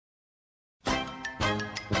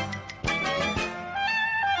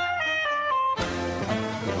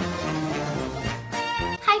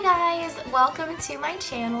welcome to my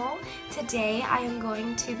channel. Today I am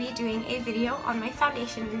going to be doing a video on my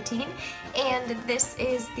foundation routine, and this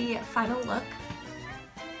is the final look.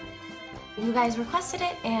 You guys requested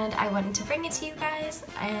it and I wanted to bring it to you guys,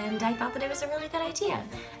 and I thought that it was a really good idea.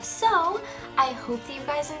 So I hope that you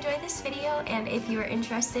guys enjoy this video, and if you are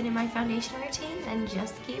interested in my foundation routine, then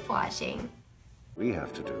just keep watching. What we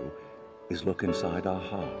have to do is look inside our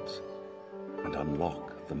hearts and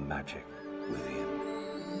unlock the magic within.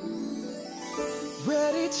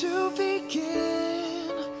 Ready to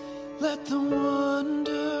begin, let the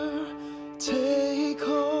wonder take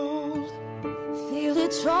hold. Feel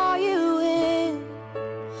it draw you in,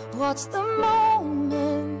 watch the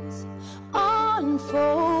moments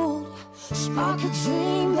unfold. Spark a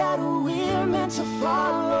dream that we're meant to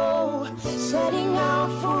follow, setting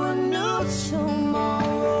out for a new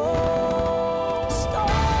tomorrow.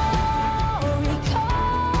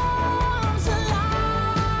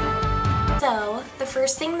 So, the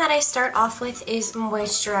first thing that I start off with is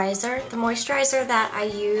moisturizer. The moisturizer that I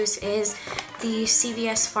use is the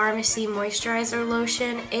CVS Pharmacy Moisturizer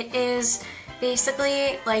Lotion. It is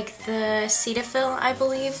basically like the Cetaphil, I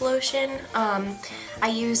believe, lotion. I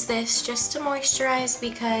use this just to moisturize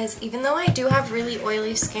because even though I do have really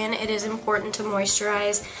oily skin, it is important to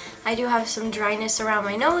moisturize. I do have some dryness around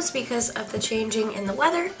my nose because of the changing in the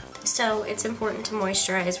weather, so it's important to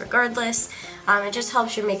moisturize regardless. It just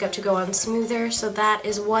helps your makeup to go on smoother, so that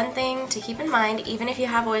is one thing to keep in mind. Even if you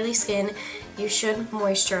have oily skin, you should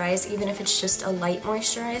moisturize, even if it's just a light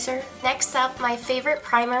moisturizer. Next up, my favorite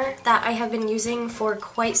primer that I have been using for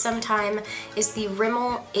quite some time is the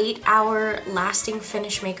Rimmel 8-Hour Lasting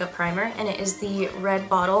Finish Makeup Primer, and it is the red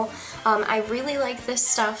bottle. I really like this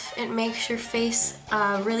stuff. It makes your face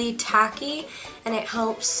really tacky, and it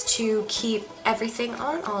helps to keep everything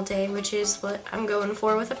on all day, which is what I'm going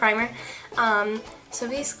for with a primer. So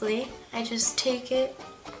basically, I just take it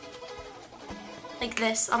like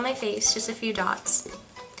this on my face, just a few dots,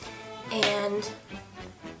 and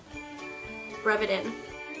rub it in.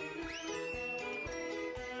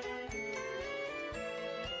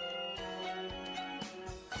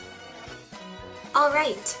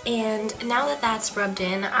 Alright, and now that that's rubbed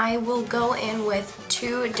in, I will go in with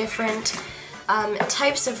two different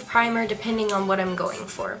types of primer depending on what I'm going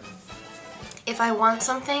for. If I want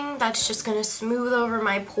something that's just going to smooth over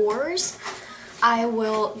my pores, I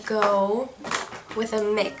will go with a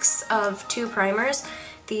mix of two primers,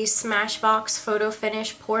 the Smashbox Photo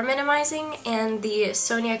Finish Pore Minimizing and the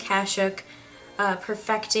Sonia Kashuk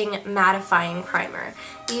Perfecting Mattifying Primer.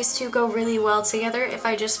 These two go really well together if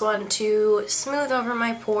I just want to smooth over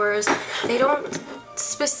my pores. They don't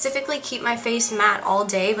specifically keep my face matte all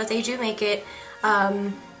day, but they do make it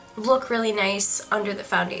look really nice under the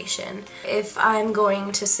foundation. If I'm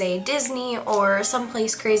going to, say, Disney or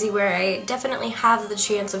someplace crazy where I definitely have the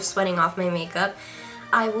chance of sweating off my makeup,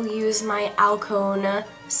 I will use my Alcone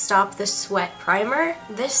Stop the Sweat Primer.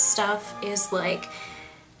 This stuff is like,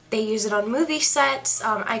 they use it on movie sets.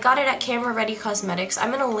 I got it at Camera Ready Cosmetics.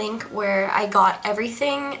 I'm gonna link where I got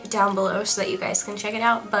everything down below so that you guys can check it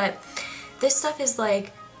out, but this stuff is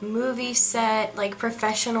like movie set, like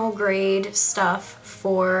professional grade stuff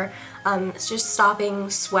for just stopping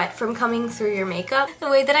sweat from coming through your makeup. The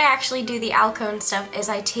way that I actually do the Alcone stuff is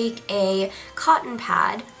I take a cotton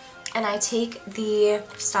pad and I take the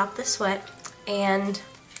Stop the Sweat and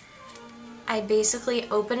I basically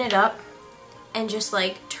open it up and just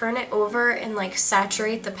like turn it over and like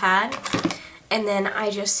saturate the pad, and then I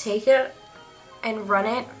just take it and run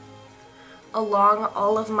it along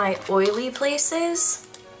all of my oily places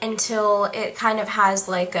until it kind of has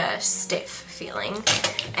like a stiff feeling.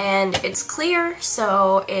 And it's clear,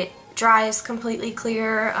 so it dries completely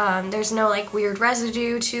clear. There's no like weird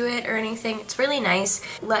residue to it or anything. It's really nice.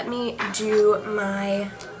 Let me do my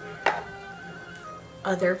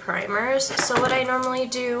other primers. So what I normally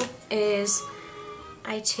do is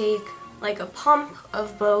I take like a pump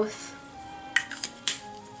of both.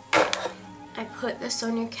 I put the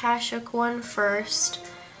Sonia Kashuk one first,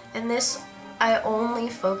 and this I only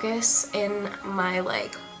focus in my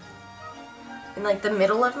in the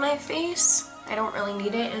middle of my face. I don't really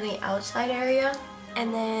need it in the outside area.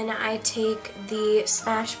 And then I take the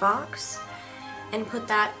Smashbox and put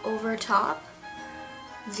that over top.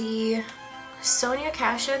 The Sonia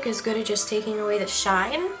Kashuk is good at just taking away the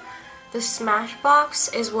shine. The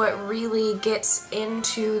Smashbox is what really gets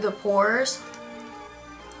into the pores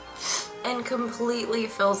and completely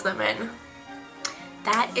fills them in.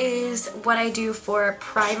 That is what I do for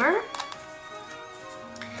primer.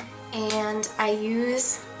 And I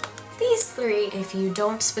use these three. If you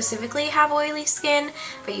don't specifically have oily skin,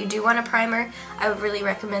 but you do want a primer, I would really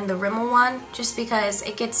recommend the Rimmel one, just because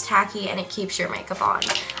it gets tacky and it keeps your makeup on.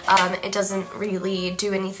 It doesn't really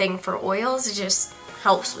do anything for oils, it just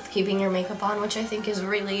helps with keeping your makeup on, which I think is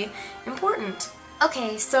really important.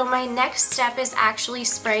 Okay, so my next step is actually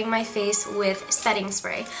spraying my face with setting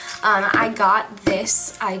spray. I got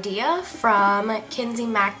this idea from Kinsey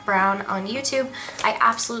Mac Brown on YouTube. I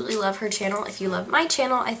absolutely love her channel. If you love my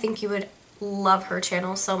channel, I think you would love her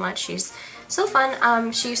channel so much. She's so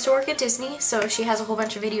fun. She used to work at Disney, so she has a whole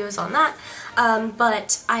bunch of videos on that.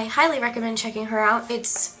 But I highly recommend checking her out.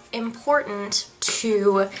 It's important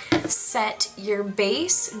to set your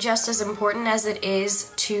base just as important as it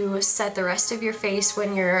is to set the rest of your face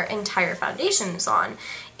when your entire foundation is on,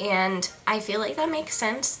 and I feel like that makes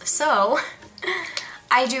sense. So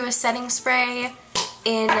I do a setting spray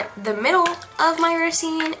in the middle of my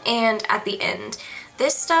routine and at the end.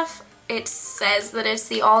 This stuff, it says that it's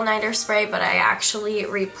the all-nighter spray, but I actually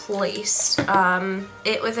replaced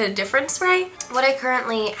it with a different spray. What I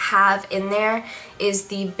currently have in there is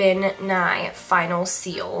the Ben Nye Final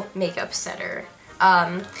Seal Makeup Setter.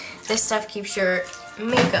 This stuff keeps your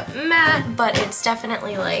makeup matte, but it's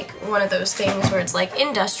definitely like one of those things where it's like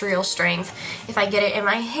industrial strength. If I get it in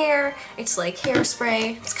my hair, it's like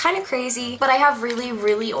hairspray. It's kind of crazy, but I have really,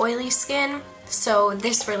 really oily skin, so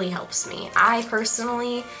this really helps me. I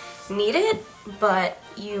personally need it, but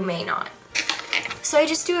you may not. So I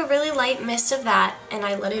just do a really light mist of that and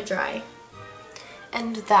I let it dry.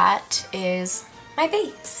 And that is my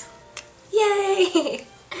base. Yay!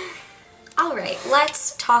 Alright,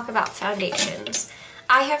 let's talk about foundations.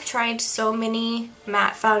 I have tried so many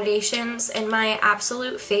matte foundations, and my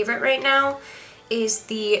absolute favorite right now is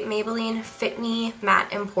the Maybelline Fit Me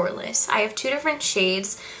Matte and Poreless. I have two different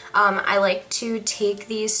shades. I like to take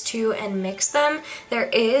these two and mix them. There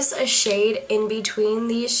is a shade in between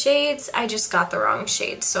these shades. I just got the wrong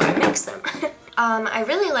shade, so I mixed them. I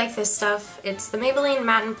really like this stuff. It's the Maybelline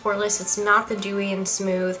Matte and Poreless. It's not the Dewy and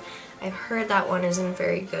Smooth. I've heard that one isn't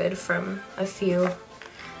very good from a few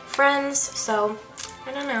friends, so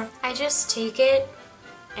I don't know. I just take it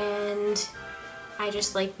and I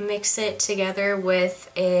just like mix it together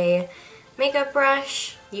with a makeup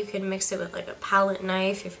brush. You can mix it with like a palette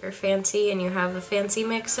knife if you're fancy and you have a fancy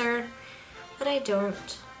mixer, but I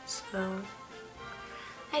don't, so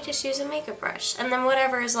I just use a makeup brush. And then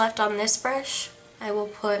whatever is left on this brush, I will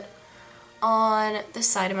put on the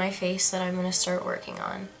side of my face that I'm going to start working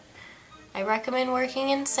on. I recommend working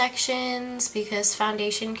in sections because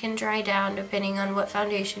foundation can dry down depending on what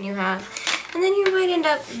foundation you have, and then you might end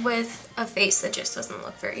up with a face that just doesn't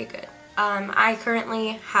look very good. I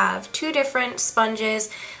currently have two different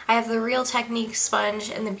sponges. I have the Real Technique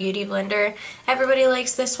sponge and the Beauty Blender. Everybody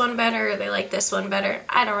likes this one better, or they like this one better.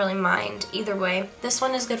 I don't really mind either way. This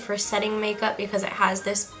one is good for setting makeup because it has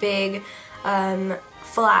this big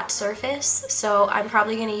flat surface, so I'm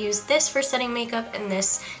probably going to use this for setting makeup and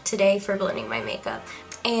this today for blending my makeup.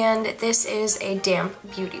 And this is a damp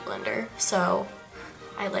beauty blender, so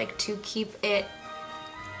I like to keep it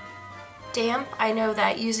damp. I know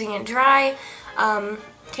that using it dry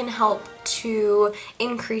can help to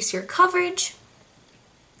increase your coverage,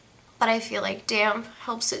 but I feel like damp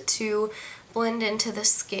helps it to blend into the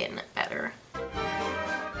skin better.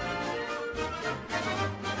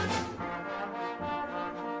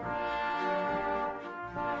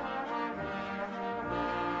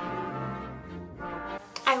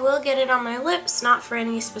 I will get it on my lips, not for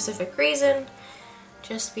any specific reason,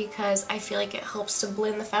 just because I feel like it helps to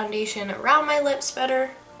blend the foundation around my lips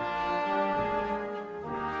better.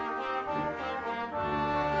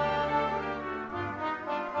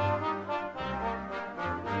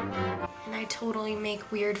 And I totally make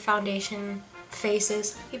weird foundation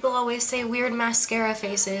faces. People always say weird mascara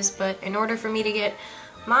faces, but in order for me to get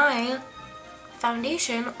my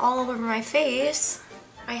foundation all over my face,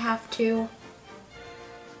 I have to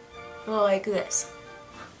go like this.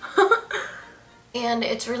 And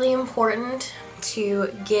it's really important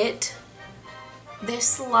to get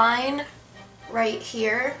this line right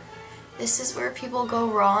here. This is where people go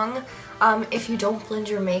wrong. If you don't blend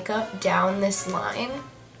your makeup down this line,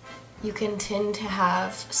 you can tend to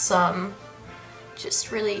have some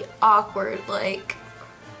just really awkward, like,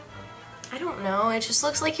 I don't know, it just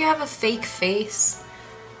looks like you have a fake face,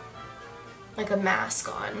 like a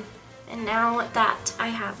mask on. And now that I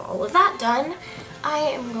have all of that done, I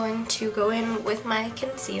am going to go in with my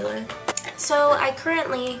concealer. So I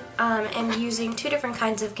currently am using two different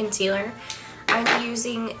kinds of concealer. I'm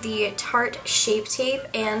using the Tarte Shape Tape,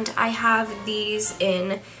 and I have these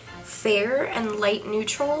in fair and light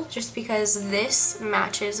neutral, just because this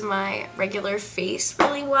matches my regular face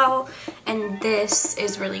really well, and this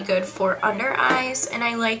is really good for under eyes. And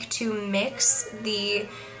I like to mix the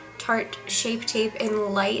Tarte Shape Tape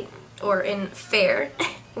in light, or in fair,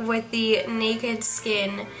 with the Naked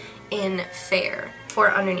Skin in fair for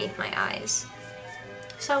underneath my eyes.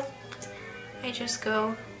 So I just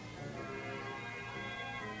go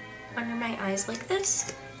under my eyes like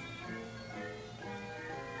this.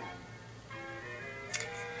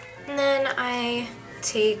 And then I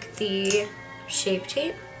take the Shape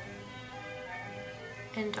Tape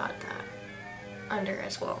and dot that under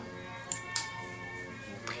as well.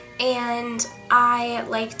 And I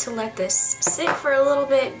like to let this sit for a little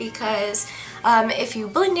bit because if you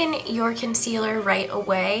blend in your concealer right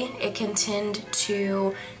away, it can tend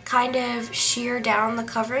to kind of shear down the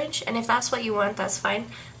coverage, and if that's what you want, that's fine.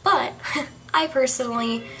 But I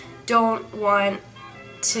personally don't want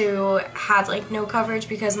to have like no coverage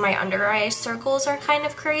because my under eye circles are kind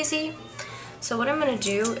of crazy. So what I'm going to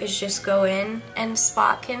do is just go in and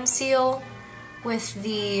spot conceal with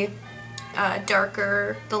the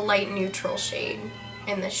darker, the light neutral shade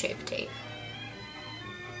in the Shape Tape.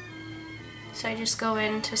 So I just go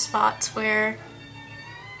into spots where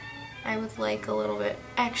I would like a little bit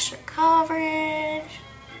extra coverage,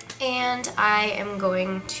 and I am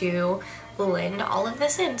going to blend all of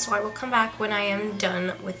this in, so I will come back when I am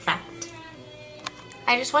done with that.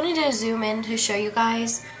 I just wanted to zoom in to show you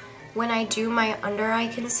guys when I do my under eye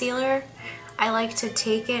concealer, I like to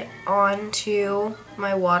take it onto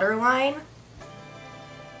my waterline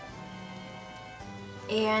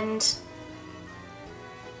and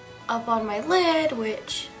up on my lid,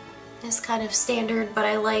 which is kind of standard, but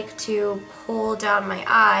I like to pull down my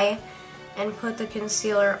eye and put the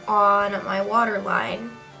concealer on my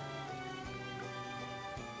waterline.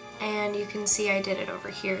 And you can see I did it over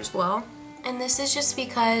here as well. And this is just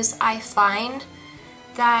because I find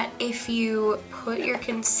that if you put your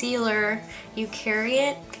concealer, you carry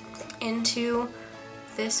it into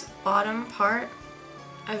this bottom part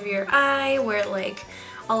of your eye where like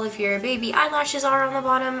all of your baby eyelashes are on the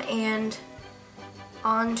bottom and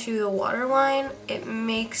onto the waterline, it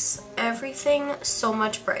makes everything so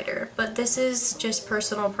much brighter. But this is just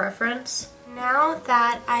personal preference. Now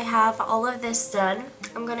that I have all of this done,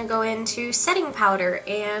 I'm going to go into setting powder.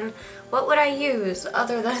 And what would I use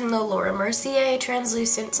other than the Mercier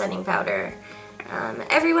translucent setting powder?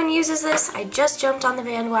 Everyone uses this. I just jumped on the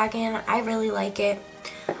bandwagon. I really like it.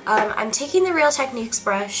 I'm taking the Real Techniques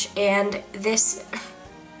brush and this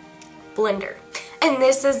blender, and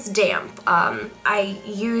this is damp. I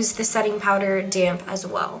use the setting powder damp as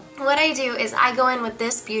well. What I do is I go in with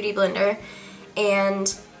this beauty blender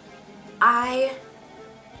and I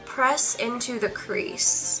press into the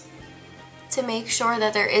crease to make sure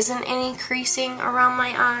that there isn't any creasing around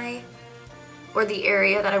my eye or the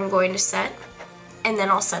area that I'm going to set, and then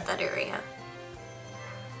I'll set that area.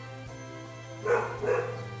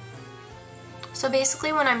 So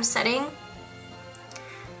basically when I'm setting,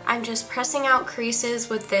 I'm just pressing out creases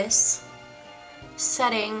with this,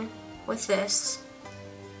 setting with this,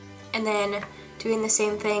 and then doing the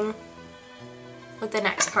same thing with the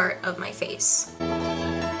next part of my face.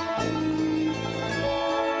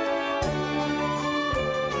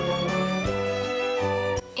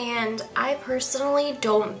 And I personally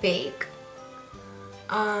don't bake.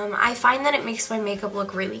 I find that it makes my makeup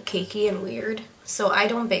look really cakey and weird, so I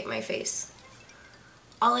don't bake my face.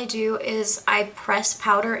 All I do is I press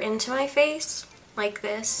powder into my face, like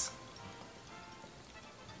this.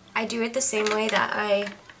 I do it the same way that I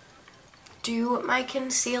do my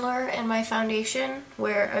concealer and my foundation,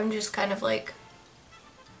 where I'm just kind of like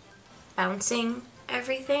bouncing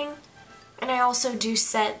everything. And I also do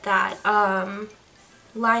set that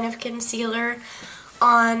line of concealer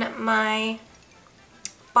on my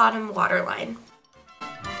bottom waterline.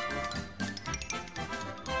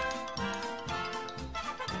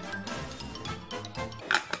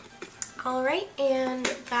 Alright, and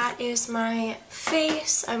that is my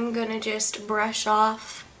face. I'm gonna just brush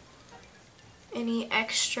off any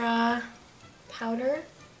extra powder.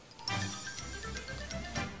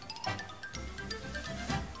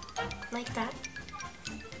 Like that.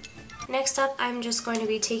 Next up, I'm just going to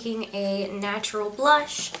be taking a natural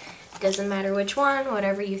blush. Doesn't matter which one,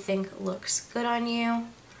 whatever you think looks good on you.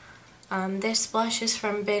 This blush is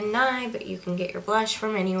from Ben Nye, but you can get your blush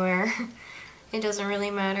from anywhere. It doesn't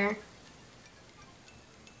really matter.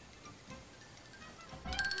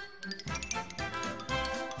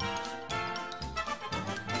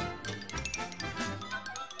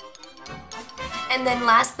 And then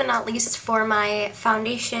last but not least, for my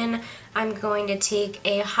foundation, I'm going to take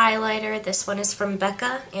a highlighter. This one is from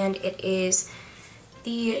Becca, and it is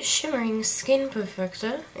the Shimmering Skin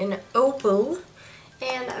Perfector in Opal.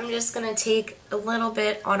 And I'm just going to take a little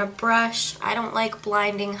bit on a brush. I don't like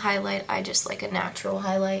blinding highlight, I just like a natural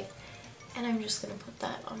highlight. And I'm just going to put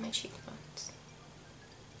that on my cheekbones.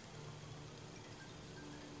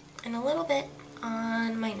 And a little bit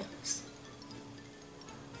on my nose.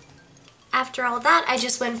 After all that, I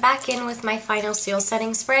just went back in with my Final Seal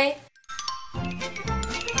setting spray.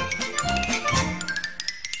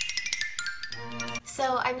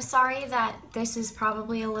 So I'm sorry that this is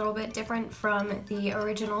probably a little bit different from the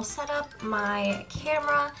original setup. My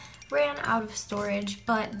camera ran out of storage,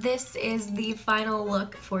 but this is the final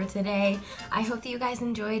look for today. I hope that you guys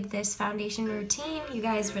enjoyed this foundation routine. You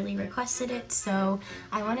guys really requested it, so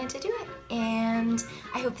I wanted to do it. And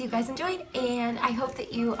I hope that you guys enjoyed, and I hope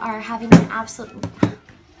that you are having an absolutely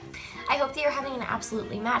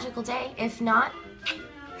magical day. If not,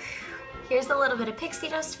 here's a little bit of pixie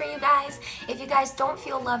dust for you guys. If you guys don't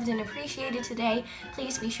feel loved and appreciated today,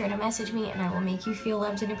 please be sure to message me and I will make you feel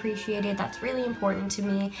loved and appreciated. That's really important to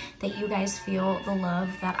me, that you guys feel the love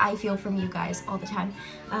that I feel from you guys all the time.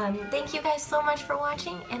 Thank you guys so much for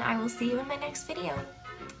watching, and I will see you in my next video.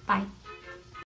 Bye.